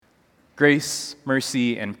Grace,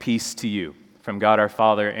 mercy, and peace to you from God our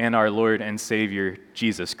Father and our Lord and Savior,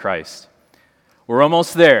 Jesus Christ. We're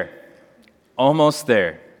almost there. Almost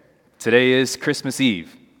there. Today is Christmas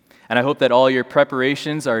Eve, and I hope that all your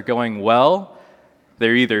preparations are going well.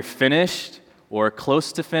 They're either finished or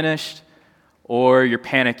close to finished, or you're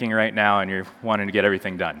panicking right now and you're wanting to get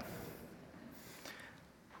everything done.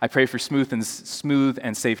 I pray for smooth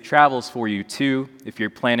and safe travels for you too, if you're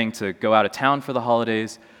planning to go out of town for the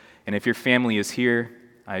holidays. And if your family is here,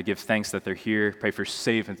 I give thanks that they're here. Pray for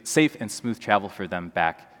safe and smooth travel for them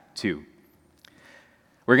back too.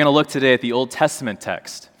 We're going to look today at the Old Testament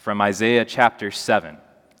text from Isaiah chapter 7.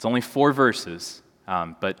 It's only 4 verses,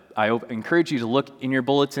 but I encourage you to look in your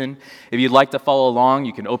bulletin. If you'd like to follow along,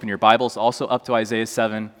 you can open your Bibles also up to Isaiah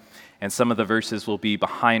 7, and some of the verses will be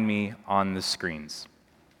behind me on the screens.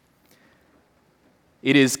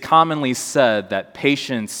 It is commonly said that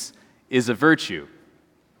patience is a virtue.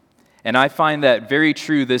 And I find that very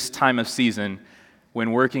true this time of season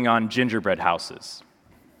when working on gingerbread houses.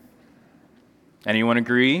 Anyone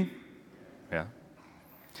agree? Yeah.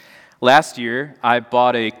 Last year, I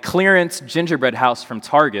bought a clearance gingerbread house from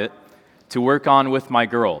Target to work on with my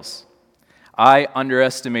girls. I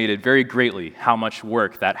underestimated very greatly how much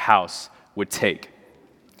work that house would take.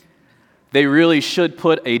 They really should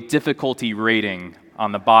put a difficulty rating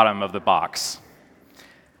on the bottom of the box.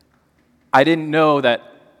 I didn't know that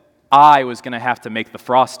I was going to have to make the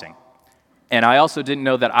frosting. And I also didn't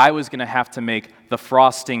know that I was going to have to make the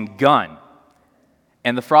frosting gun.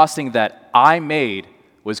 And the frosting that I made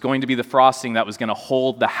was going to be the frosting that was going to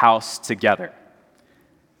hold the house together.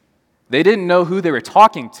 They didn't know who they were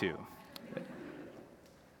talking to.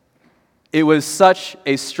 It was such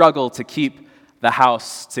a struggle to keep the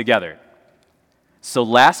house together. So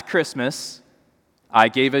last Christmas, I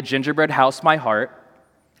gave a gingerbread house my heart.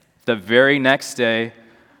 The very next day,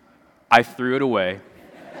 I threw it away.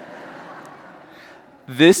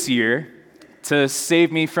 This year, to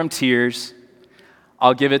save me from tears,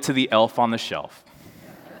 I'll give it to the elf on the shelf.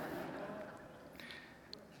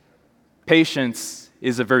 Patience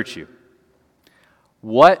is a virtue.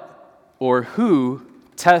 What or who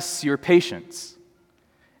tests your patience?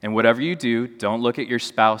 And whatever you do, don't look at your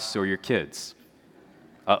spouse or your kids.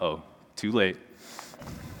 Uh-oh, too late.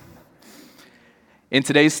 In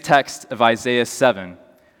today's text of Isaiah 7,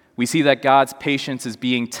 we see that God's patience is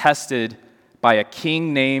being tested by a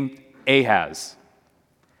king named Ahaz.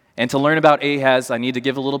 And to learn about Ahaz, I need to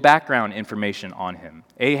give a little background information on him.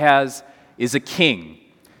 Ahaz is a king,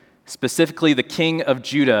 specifically the king of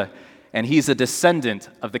Judah, and he's a descendant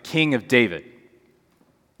of the king of David.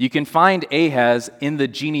 You can find Ahaz in the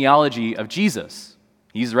genealogy of Jesus.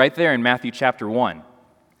 He's right there in Matthew chapter 1.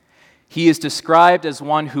 He is described as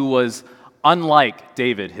one who was unlike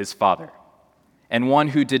David, his father, and one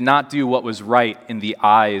who did not do what was right in the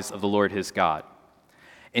eyes of the Lord his God.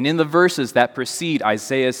 And in the verses that precede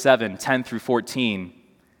Isaiah 7, 10 through 14,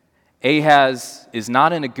 Ahaz is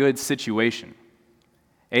not in a good situation.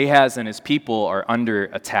 Ahaz and his people are under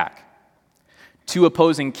attack. 2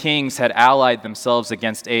 opposing kings had allied themselves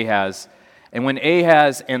against Ahaz, and when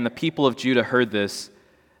Ahaz and the people of Judah heard this,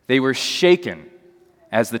 they were shaken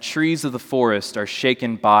as the trees of the forest are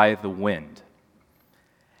shaken by the wind.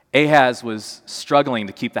 Ahaz was struggling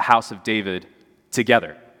to keep the house of David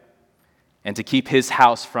together and to keep his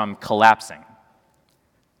house from collapsing.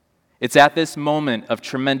 It's at this moment of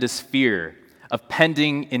tremendous fear, of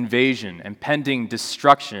pending invasion and pending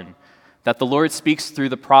destruction, that the Lord speaks through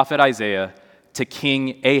the prophet Isaiah to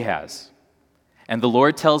King Ahaz. And the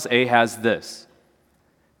Lord tells Ahaz this: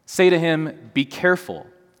 "Say to him, be careful,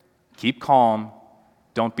 keep calm,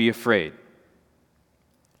 don't be afraid.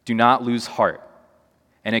 Do not lose heart."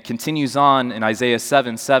 And it continues on in Isaiah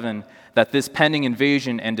 7:7 that this pending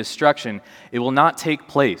invasion and destruction, it will not take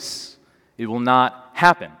place. It will not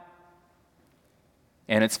happen.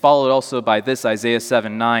 And it's followed also by this Isaiah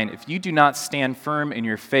 7:9, "If you do not stand firm in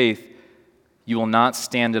your faith, you will not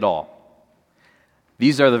stand at all."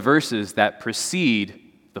 These are the verses that precede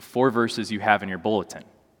the 4 verses you have in your bulletin.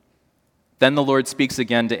 Then the Lord speaks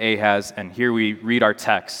again to Ahaz, and here we read our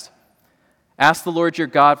text. "Ask the Lord your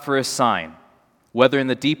God for a sign, whether in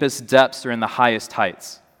the deepest depths or in the highest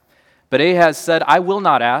heights." But Ahaz said, "I will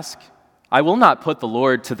not ask. I will not put the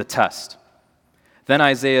Lord to the test." Then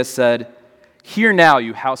Isaiah said, "Hear now,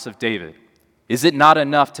 you house of David. Is it not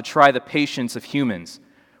enough to try the patience of humans?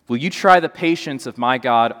 Will you try the patience of my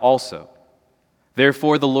God also?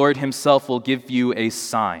 Therefore the Lord himself will give you a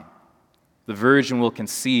sign. The virgin will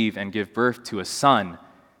conceive and give birth to a son,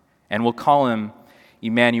 and will call him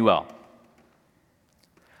Emmanuel."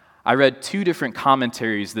 I read 2 different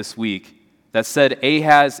commentaries this week that said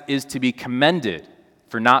Ahaz is to be commended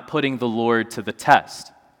for not putting the Lord to the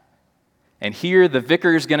test. And here the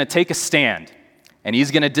vicar is going to take a stand, and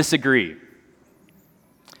he's going to disagree.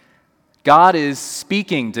 God is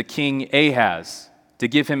speaking to King Ahaz to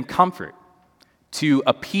give him comfort, to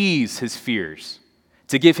appease his fears,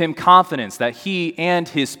 to give him confidence that he and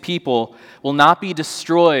his people will not be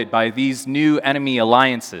destroyed by these new enemy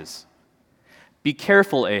alliances. Be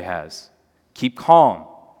careful, Ahaz. Keep calm.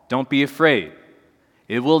 Don't be afraid.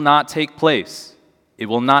 It will not take place. It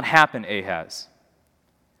will not happen, Ahaz.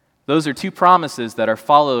 Those are two promises that are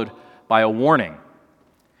followed by a warning.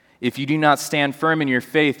 If you do not stand firm in your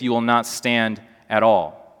faith, you will not stand at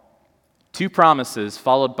all. Two promises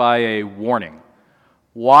followed by a warning.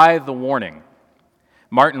 Why the warning?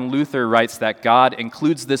 Martin Luther writes that God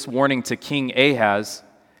includes this warning to King Ahaz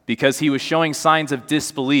because he was showing signs of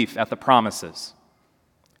disbelief at the promises.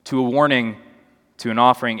 To a warning, to an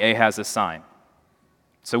offering, Ahaz a sign.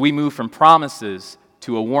 So we move from promises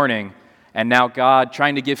to a warning, and now God,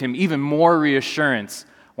 trying to give him even more reassurance,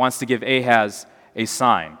 wants to give Ahaz a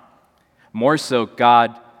sign. More so,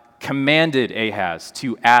 God commanded Ahaz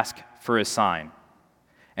to ask for a sign.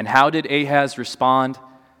 And how did Ahaz respond?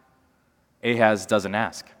 Ahaz doesn't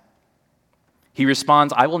ask. He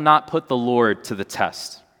responds, I will not put the Lord to the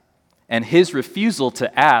test. And his refusal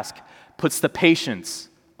to ask puts the patience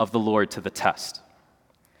of the Lord to the test.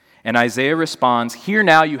 And Isaiah responds, hear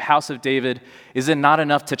now, you house of David, is it not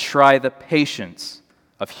enough to try the patience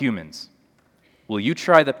of humans? Will you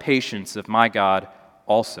try the patience of my God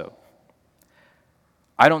also?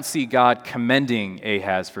 I don't see God commending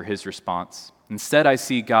Ahaz for his response. Instead, I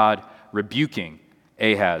see God rebuking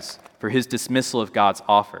Ahaz for his dismissal of God's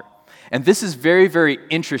offer. And this is very, very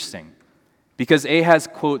interesting because Ahaz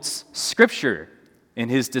quotes Scripture in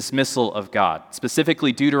his dismissal of God,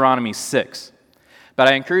 specifically Deuteronomy 6. But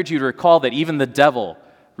I encourage you to recall that even the devil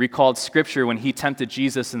recalled Scripture when he tempted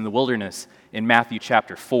Jesus in the wilderness in Matthew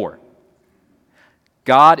chapter 4.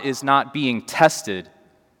 God is not being tested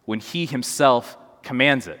when he himself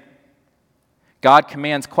commands it. God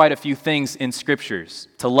commands quite a few things in Scriptures: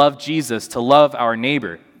 to love Jesus, to love our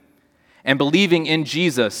neighbor. And believing in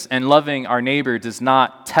Jesus and loving our neighbor does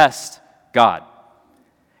not test God.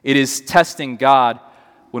 It is testing God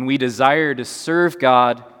when we desire to serve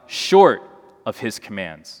God short of his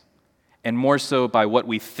commands, and more so by what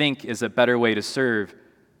we think is a better way to serve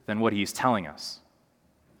than what he's telling us.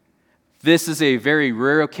 This is a very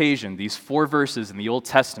rare occasion, these 4 verses in the Old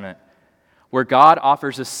Testament, where God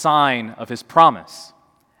offers a sign of his promise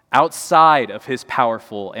outside of his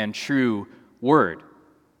powerful and true word.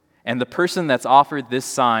 And the person that's offered this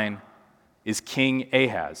sign is King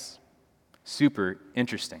Ahaz. Super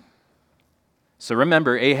interesting. So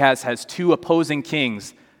remember, Ahaz has 2 opposing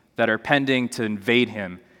kings that are pending to invade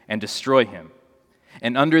him and destroy him.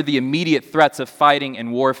 And under the immediate threats of fighting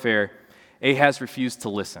and warfare, Ahaz refused to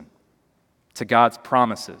listen to God's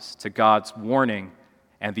promises, to God's warning,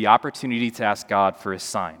 and the opportunity to ask God for a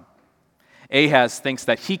sign. Ahaz thinks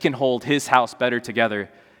that he can hold his house better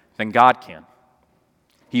together than God can.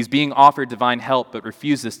 He's being offered divine help but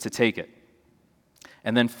refuses to take it.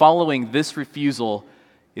 And then following this refusal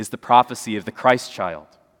is the prophecy of the Christ child.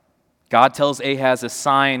 God tells Ahaz a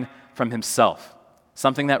sign from himself,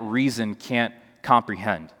 something that reason can't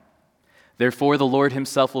comprehend. Therefore, the Lord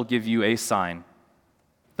himself will give you a sign.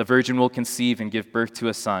 The virgin will conceive and give birth to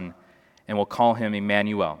a son, and will call him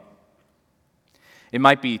Emmanuel. It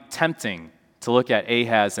might be tempting to look at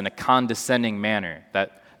Ahaz in a condescending manner,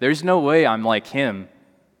 that there's no way I'm like him,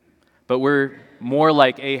 but we're more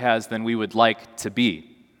like Ahaz than we would like to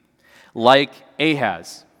be. Like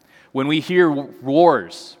Ahaz, when we hear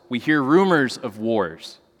wars, we hear rumors of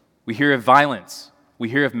wars, we hear of violence, we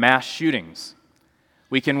hear of mass shootings,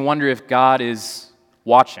 we can wonder if God is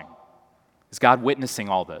watching. Is God witnessing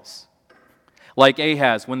all this? Like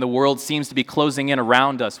Ahaz, when the world seems to be closing in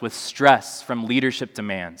around us with stress from leadership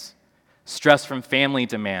demands, stress from family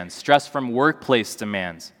demands, stress from workplace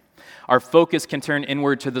demands, our focus can turn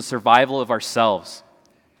inward to the survival of ourselves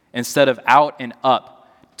instead of out and up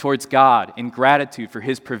towards God in gratitude for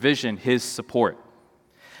his provision, his support.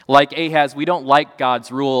 Like Ahaz, we don't like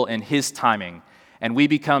God's rule and his timing, and we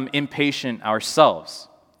become impatient ourselves.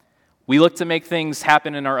 We look to make things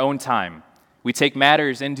happen in our own time. We take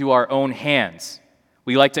matters into our own hands.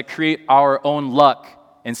 We like to create our own luck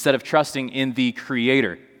instead of trusting in the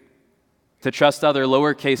Creator, to trust other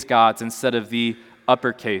lowercase gods instead of the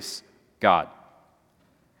uppercase God.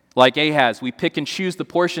 Like Ahaz, we pick and choose the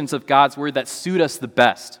portions of God's word that suit us the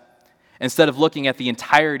best, instead of looking at the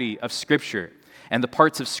entirety of Scripture and the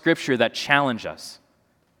parts of Scripture that challenge us.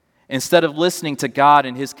 Instead of listening to God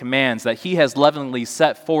and his commands that he has lovingly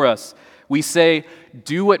set for us, we say,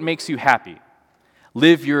 do what makes you happy.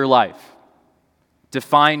 Live your life.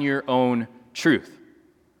 Define your own truth.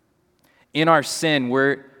 In our sin,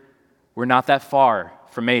 we're not that far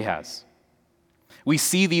from Ahaz. We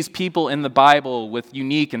see these people in the Bible with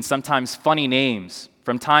unique and sometimes funny names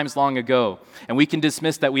from times long ago, and we can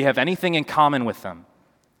dismiss that we have anything in common with them.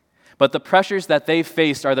 But the pressures that they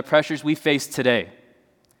faced are the pressures we face today.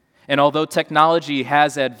 And although technology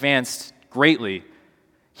has advanced greatly,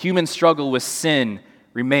 human struggle with sin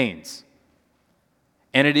remains.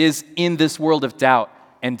 And it is in this world of doubt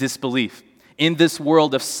and disbelief, in this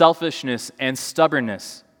world of selfishness and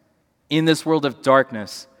stubbornness, in this world of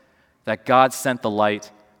darkness, that God sent the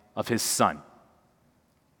light of his Son.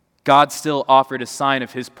 God still offered a sign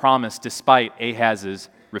of his promise despite Ahaz's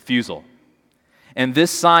refusal. And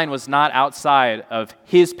this sign was not outside of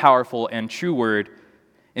his powerful and true word.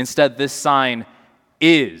 Instead, this sign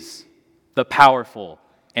is the powerful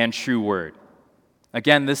and true word.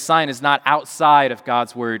 Again, this sign is not outside of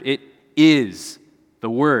God's word. It is the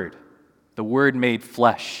word made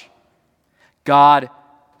flesh. God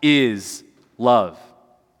is love.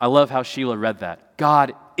 I love how Sheila read that.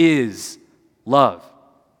 God is love.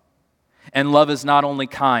 And love is not only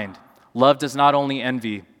kind. Love does not only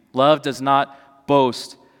envy. Love does not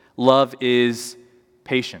boast. Love is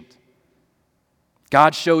patient.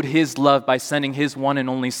 God showed his love by sending his one and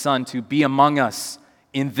only Son to be among us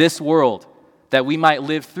in this world, that we might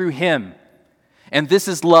live through him. And this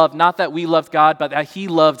is love, not that we loved God, but that he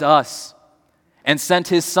loved us and sent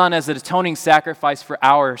his Son as an atoning sacrifice for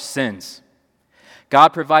our sins.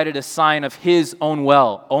 God provided a sign of his own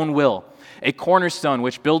will, a cornerstone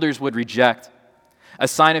which builders would reject, a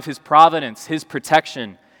sign of his providence, his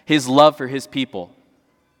protection, his love for his people.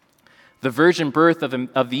 The virgin birth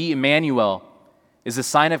of the Emmanuel is a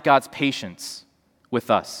sign of God's patience with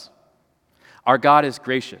us. Our God is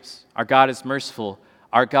gracious. Our God is merciful.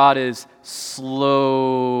 Our God is slow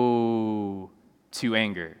to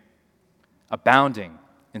anger, abounding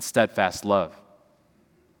in steadfast love.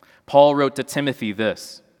 Paul wrote to Timothy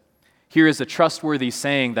this: "Here is a trustworthy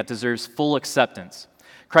saying that deserves full acceptance.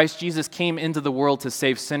 Christ Jesus came into the world to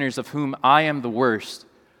save sinners, of whom I am the worst.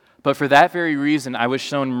 But for that very reason I was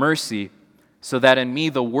shown mercy, so that in me,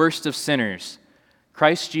 the worst of sinners,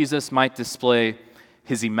 Christ Jesus might display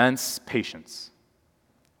his immense patience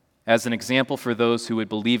as an example for those who would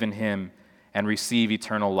believe in him and receive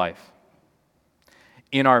eternal life."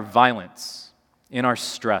 In our violence, in our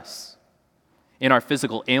stress, in our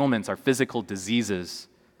physical ailments, our physical diseases,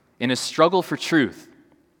 in a struggle for truth,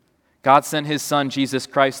 God sent his Son, Jesus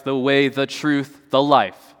Christ, the way, the truth, the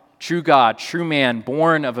life, true God, true man,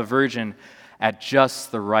 born of a virgin at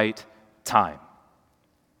just the right time.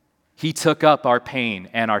 He took up our pain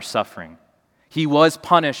and our suffering. He was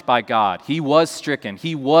punished by God. He was stricken.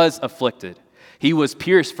 He was afflicted. He was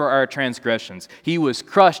pierced for our transgressions. He was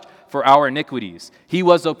crushed for our iniquities. He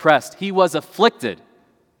was oppressed. He was afflicted.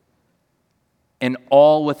 And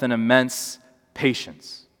all with an immense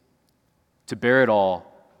patience to bear it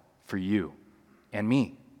all for you and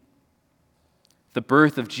me. The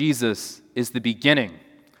birth of Jesus is the beginning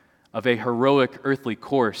of a heroic earthly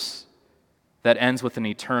course that ends with an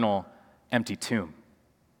eternal empty tomb.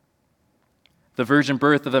 The virgin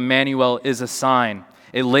birth of Emmanuel is a sign.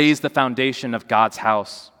 It lays the foundation of God's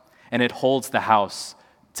house, and it holds the house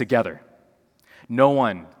together. No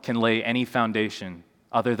one can lay any foundation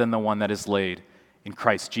other than the one that is laid in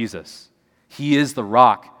Christ Jesus. He is the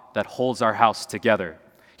rock that holds our house together.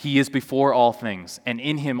 He is before all things, and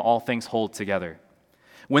in him all things hold together.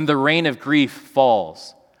 When the rain of grief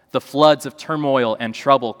falls, the floods of turmoil and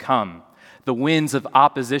trouble come, the winds of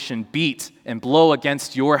opposition beat and blow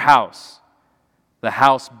against your house, the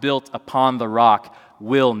house built upon the rock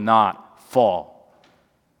will not fall.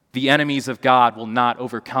 The enemies of God will not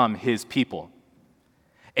overcome his people.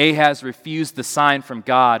 Ahaz refused the sign from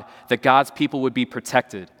God that God's people would be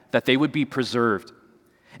protected, that they would be preserved.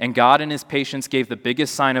 And God in his patience gave the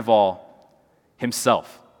biggest sign of all,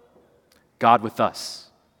 himself. God with us,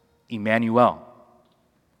 Emmanuel.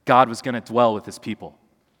 God was going to dwell with his people.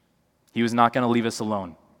 He was not going to leave us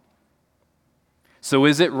alone. So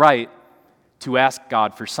is it right to ask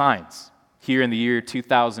God for signs here in the year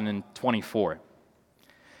 2024?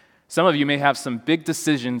 Some of you may have some big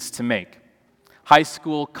decisions to make. High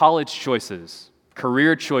school, college choices,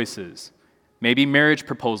 career choices, maybe marriage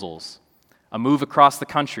proposals, a move across the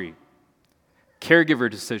country,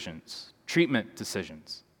 caregiver decisions, treatment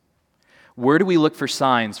decisions. Where do we look for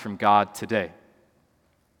signs from God today?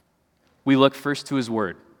 We look first to his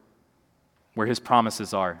word, where his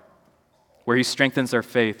promises are, where he strengthens our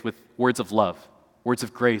faith with words of love, words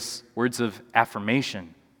of grace, words of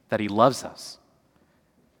affirmation that he loves us.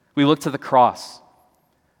 We look to the cross,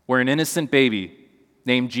 where an innocent baby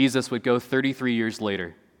named Jesus would go 33 years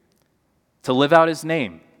later to live out his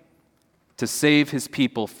name, to save his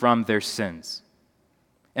people from their sins.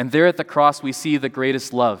 And there at the cross, we see the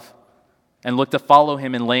greatest love and look to follow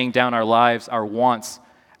him in laying down our lives, our wants,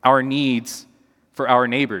 our needs for our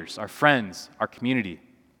neighbors, our friends, our community.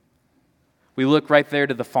 We look right there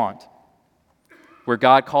to the font, where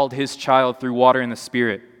God called his child through water and the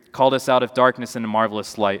Spirit, called us out of darkness into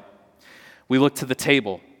marvelous light. We look to the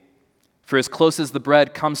table, for as close as the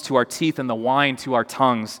bread comes to our teeth and the wine to our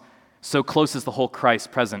tongues, so close is the whole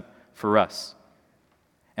Christ present for us.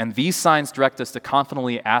 And these signs direct us to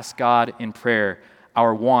confidently ask God in prayer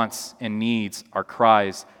our wants and needs, our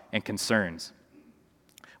cries and concerns.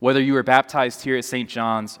 Whether you were baptized here at St.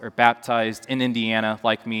 John's or baptized in Indiana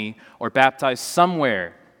like me or baptized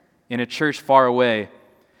somewhere in a church far away,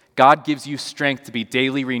 God gives you strength to be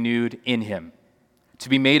daily renewed in him, to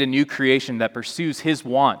be made a new creation that pursues his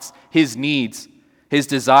wants, his needs, his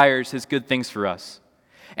desires, his good things for us.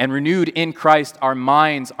 And renewed in Christ, our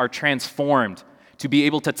minds are transformed to be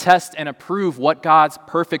able to test and approve what God's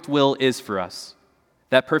perfect will is for us,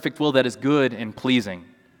 that perfect will that is good and pleasing.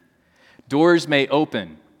 Doors may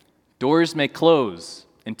open, doors may close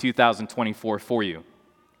in 2024 for you.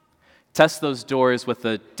 Test those doors with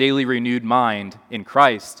a daily renewed mind in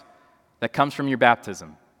Christ that comes from your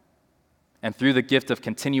baptism and through the gift of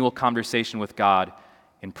continual conversation with God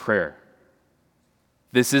in prayer.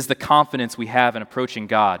 This is the confidence we have in approaching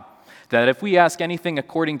God, that if we ask anything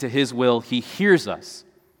according to his will, he hears us.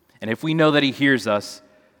 And if we know that he hears us,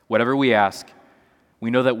 whatever we ask, we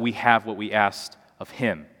know that we have what we asked of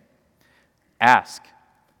him. Ask,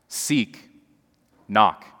 seek,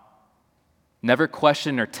 knock. Never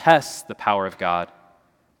question or test the power of God,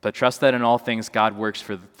 but trust that in all things God works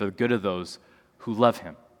for the good of those who love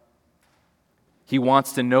him. He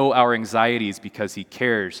wants to know our anxieties because he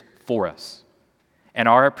cares for us. And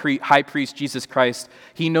our high priest, Jesus Christ,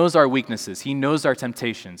 he knows our weaknesses. He knows our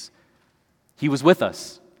temptations. He was with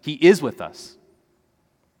us. He is with us.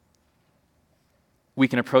 We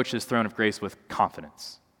can approach his throne of grace with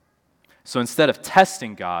confidence. So instead of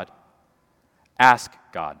testing God, ask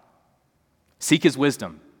God. Seek his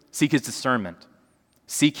wisdom. Seek his discernment.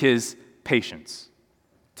 Seek his patience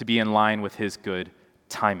to be in line with his good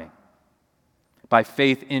timing. By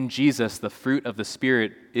faith in Jesus, the fruit of the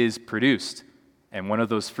Spirit is produced. And one of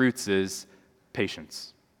those fruits is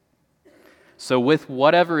patience. So with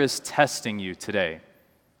whatever is testing you today,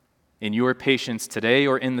 in your patience today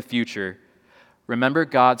or in the future, remember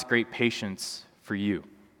God's great patience for you,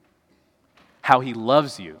 how he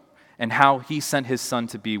loves you, and how he sent his Son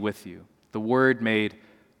to be with you, the Word made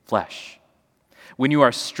flesh. When you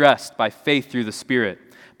are stressed by faith through the Spirit,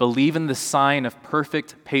 believe in the sign of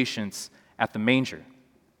perfect patience at the manger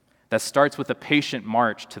that starts with a patient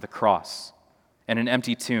march to the cross and an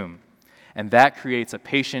empty tomb. And that creates a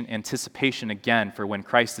patient anticipation again for when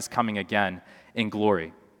Christ is coming again in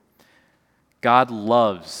glory. God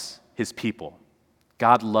loves his people.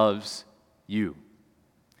 God loves you.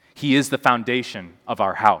 He is the foundation of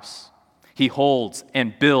our house. He holds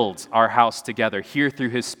and builds our house together here through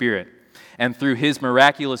his Spirit. And through his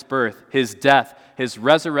miraculous birth, his death, his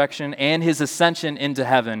resurrection, and his ascension into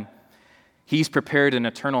heaven, he's prepared an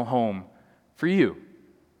eternal home for you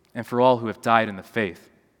and for all who have died in the faith.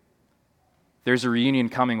 There's a reunion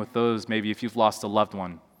coming with those, maybe if you've lost a loved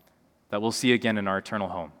one, that we'll see again in our eternal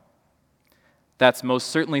home. That's most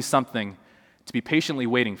certainly something to be patiently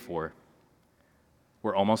waiting for.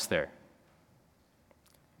 We're almost there.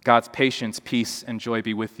 God's patience, peace, and joy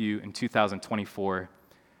be with you in 2024.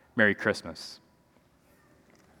 Merry Christmas.